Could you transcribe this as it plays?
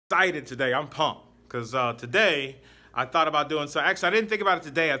Excited today. I'm pumped because today I thought about doing so. Actually, I didn't think about it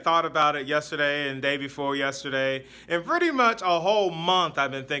today. I thought about it yesterday and the day before yesterday, and pretty much a whole month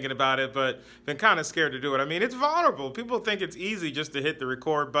I've been thinking about it, but been kind of scared to do it. I mean, it's vulnerable. People think it's easy just to hit the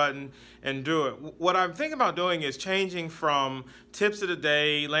record button and do it. What I'm thinking about doing is changing from tips of the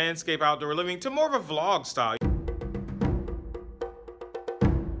day, landscape, outdoor living, to more of a vlog style.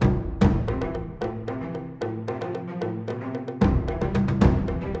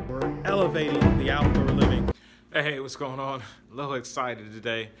 Elevating the outdoor living. Hey, what's going on? A little excited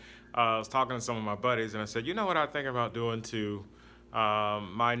today. I was talking to some of my buddies and I said, you know what I'm thinking about doing to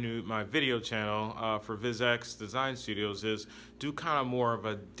my video channel for VizX Design Studios is do kind of more of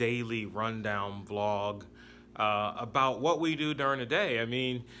a daily rundown vlog about what we do during the day. I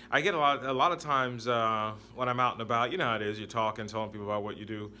mean, I get a lot of times when I'm out and about, you know how it is, you're talking, telling people about what you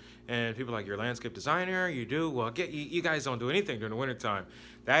do, and people are like, you're a landscape designer, you do? Well, you guys don't do anything during the wintertime.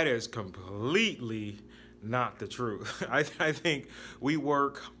 That is completely not the truth. I think we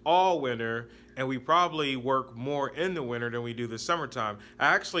work all winter, and we probably work more in the winter than we do the summertime.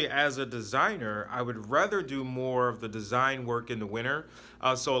 Actually, as a designer, I would rather do more of the design work in the winter.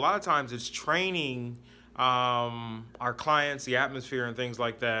 So a lot of times it's training our clients, the atmosphere and things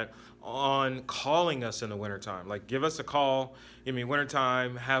like that, on calling us in the wintertime. Like, give us a call in the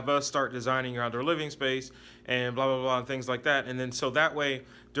wintertime, have us start designing your outdoor living space and blah, blah, blah, and things like that. And then so that way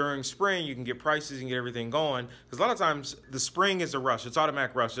during spring you can get prices and get everything going. Because a lot of times the spring is a rush. It's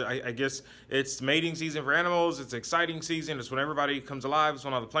automatic rush. I guess it's mating season for animals. It's exciting season. It's when everybody comes alive. It's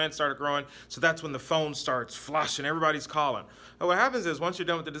when all the plants start growing. So that's when the phone starts flushing. Everybody's calling. But what happens is once you're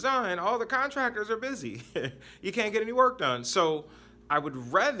done with the design, all the contractors are busy. You can't get any work done. So I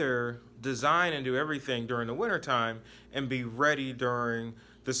would rather design and do everything during the wintertime and be ready during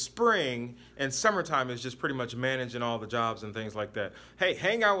the spring, and summertime is just pretty much managing all the jobs and things like that. Hey,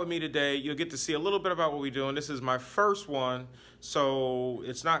 hang out with me today. You'll get to see a little bit about what we do, and this is my first one, so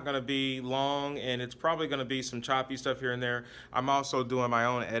it's not gonna be long, and it's probably gonna be some choppy stuff here and there. I'm also doing my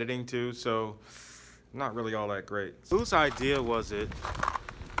own editing too, so not really all that great. Whose idea was it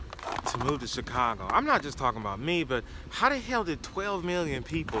to move to Chicago? I'm not just talking about me, but how the hell did 12 million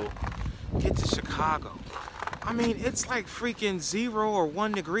people get to Chicago? I mean, it's like freaking 0 or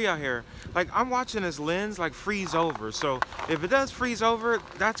 1 degree out here. Like, I'm watching this lens like freeze over. So if it does freeze over,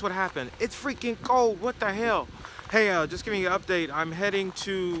 that's what happened. It's freaking cold. What the hell? Hey, just giving you an update. I'm heading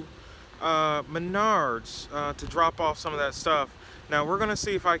to Menards to drop off some of that stuff. Now we're gonna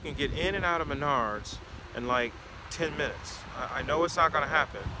see if I can get in and out of Menards in like 10 minutes. I know it's not gonna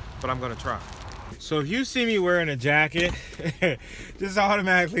happen, but I'm gonna try. So if you see me wearing a jacket, just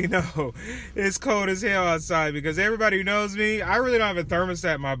automatically know it's cold as hell outside, because everybody who knows me, I really don't have a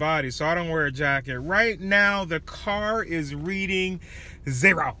thermostat in my body, so I don't wear a jacket. Right now, the car is reading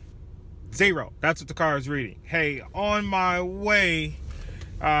 0. 0. That's what the car is reading. Hey, on my way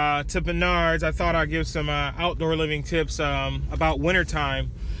to Menards, I thought I'd give some outdoor living tips about wintertime.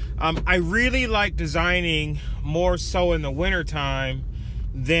 I really like designing more so in the wintertime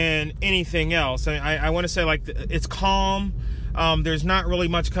than anything else. I want to say, like, it's calm. There's not really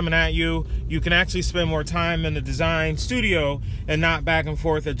much coming at you. You can actually spend more time in the design studio and not back and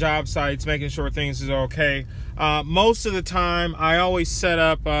forth at job sites making sure things are okay. Most of the time, I always set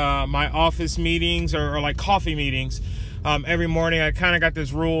up my office meetings or like coffee meetings every morning. I kind of got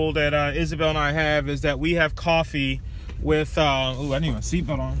this rule that Isabel and I have, is that we have coffee with oh, I need my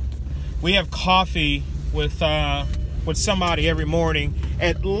seatbelt on. We have coffee with somebody every morning,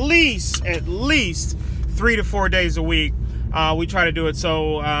 at least 3 to 4 days a week. We try to do it.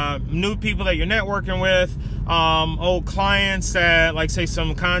 So new people that you're networking with, old clients that, like, say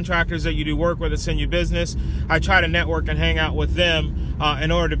some contractors that you do work with that send you business, I try to network and hang out with them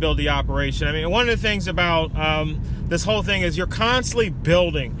in order to build the operation. I mean, one of the things about this whole thing is you're constantly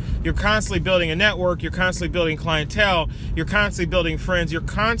building. You're constantly building a network. You're constantly building clientele. You're constantly building friends. You're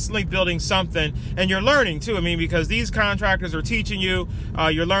constantly building something, and you're learning too. I mean, because these contractors are teaching you.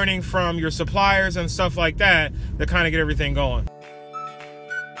 You're learning from your suppliers and stuff like that to kind of get everything going.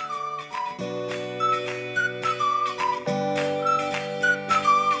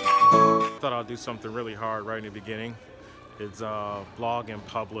 Thought I'll do something really hard right in the beginning. It's vlog in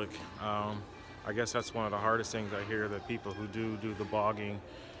public. I guess that's one of the hardest things I hear, that people who do the blogging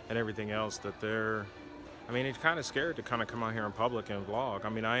and everything else, that they're, I mean, it's kind of scared to kind of come out here in public and vlog. I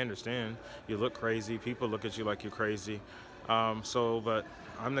mean, I understand you look crazy, people look at you like you're crazy. But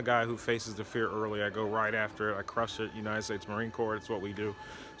I'm the guy who faces the fear early. I go right after it. I crush it. United States Marine Corps, it's what we do.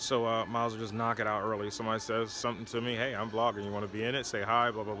 So might as well just knock it out early. Somebody says something to me, hey, I'm vlogging, you want to be in it? Say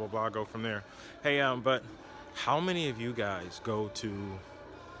hi, blah, blah, blah, blah, go from there. Hey, but how many of you guys go to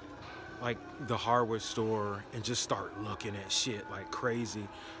like the hardware store and just start looking at shit like crazy.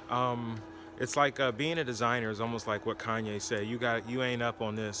 It's like being a designer is almost like what Kanye said. You ain't up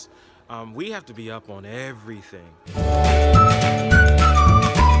on this. We have to be up on everything.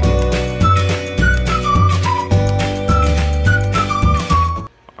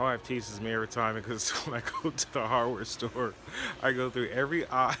 My wife teases me every time because when I go to the hardware store, I go through every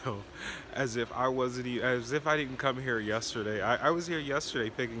aisle as if I didn't come here yesterday. I was here yesterday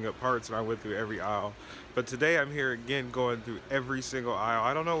picking up parts and I went through every aisle. But today I'm here again going through every single aisle.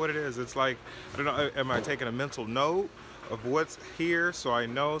 I don't know what it is. It's like, I don't know, am I taking a mental note of what's here so I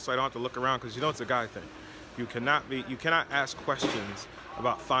know, so I don't have to look around? Because you know it's a guy thing. You cannot ask questions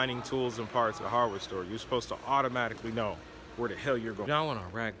about finding tools and parts at a hardware store. You're supposed to automatically know where the hell you're going. I don't want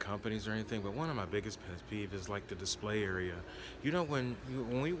to rag companies or anything, but one of my biggest pet peeves is like the display area. You know, when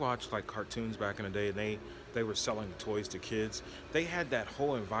we watched like cartoons back in the day, and they were selling toys to kids, they had that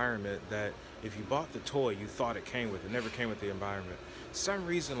whole environment that if you bought the toy, you thought it came with. It never came with the environment. Some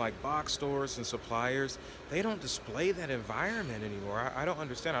reason, like box stores and suppliers, they don't display that environment anymore. I don't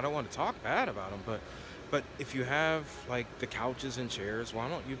understand. I don't want to talk bad about them, but if you have like the couches and chairs, why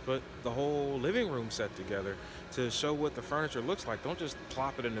don't you put the whole living room set together to show what the furniture looks like? Don't just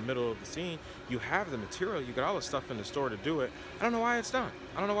plop it in the middle of the scene. You have the material, you got all the stuff in the store to do it. I don't know why it's done.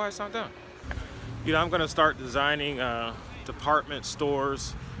 I don't know why it's not done. You know, I'm gonna start designing department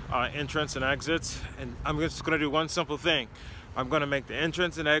stores, entrance and exits, and I'm just gonna do one simple thing. I'm gonna make the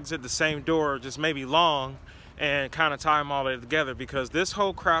entrance and exit the same door, just maybe long, and kind of tie them all together, because this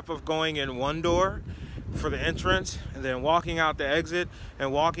whole crap of going in one door for the entrance and then walking out the exit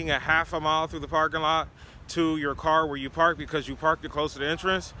and walking a half a mile through the parking lot to your car where you park because you parked it close to the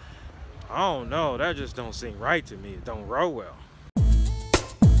entrance, I don't know, that just don't seem right to me. It don't roll well.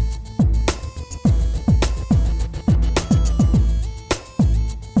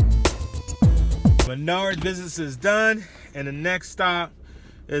 Menard business is done, and the next stop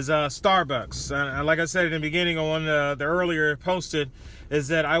is Starbucks. And like I said in the beginning on one of the earlier posted, is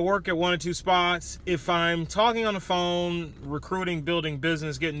that I work at one or two spots. If I'm talking on the phone, recruiting, building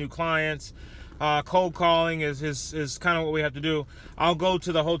business, getting new clients, cold calling is kind of what we have to do. I'll go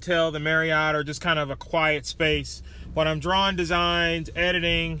to the hotel, the Marriott, or just kind of a quiet space. When I'm drawing designs,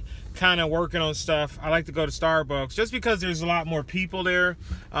 editing, kind of working on stuff, I like to go to Starbucks just because there's a lot more people there.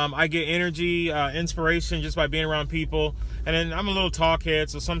 I get energy, inspiration just by being around people. And then I'm a little talkhead,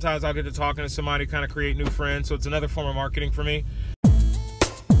 so sometimes I'll get to talking to somebody, kind of create new friends. So it's another form of marketing for me.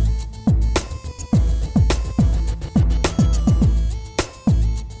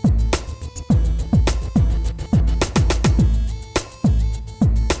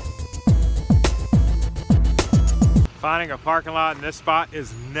 Finding a parking lot in this spot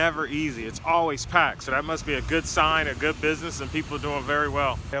is never easy. It's always packed, so that must be a good sign, a good business, and people are doing very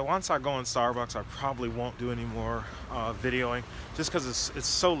well. Yeah, once I go in Starbucks, I probably won't do any more videoing, just because it's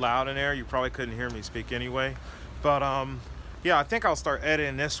so loud in there. You probably couldn't hear me speak anyway. But yeah, I think I'll start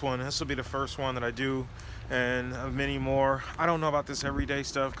editing this one. This will be the first one that I do, and many more. I don't know about this everyday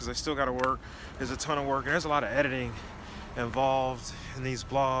stuff because I still got to work. There's a ton of work, and there's a lot of editing involved in these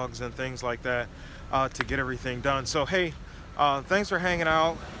blogs and things like that. To get everything done. So hey, thanks for hanging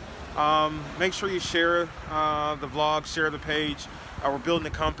out. Make sure you share the vlog, share the page. We're building a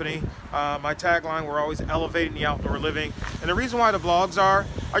company. My tagline, we're always elevating the outdoor living. And the reason why the vlogs are,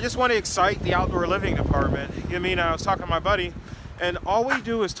 I just want to excite the outdoor living department. I mean, I was talking to my buddy, and all we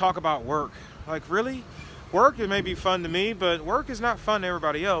do is talk about work. Like, really? Work, it may be fun to me, but work is not fun to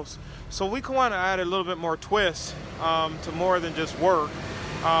everybody else. So we can want to add a little bit more twist to more than just work,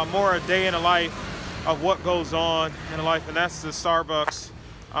 more a day in the life of what goes on in life. And that's the Starbucks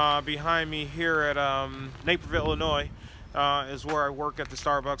behind me here at Naperville, Illinois, is where I work at the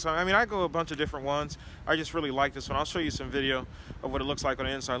Starbucks. I mean, I go a bunch of different ones. I just really like this one. I'll show you some video of what it looks like on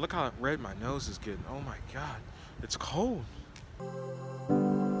the inside. Look how red my nose is getting. Oh my God, it's cold.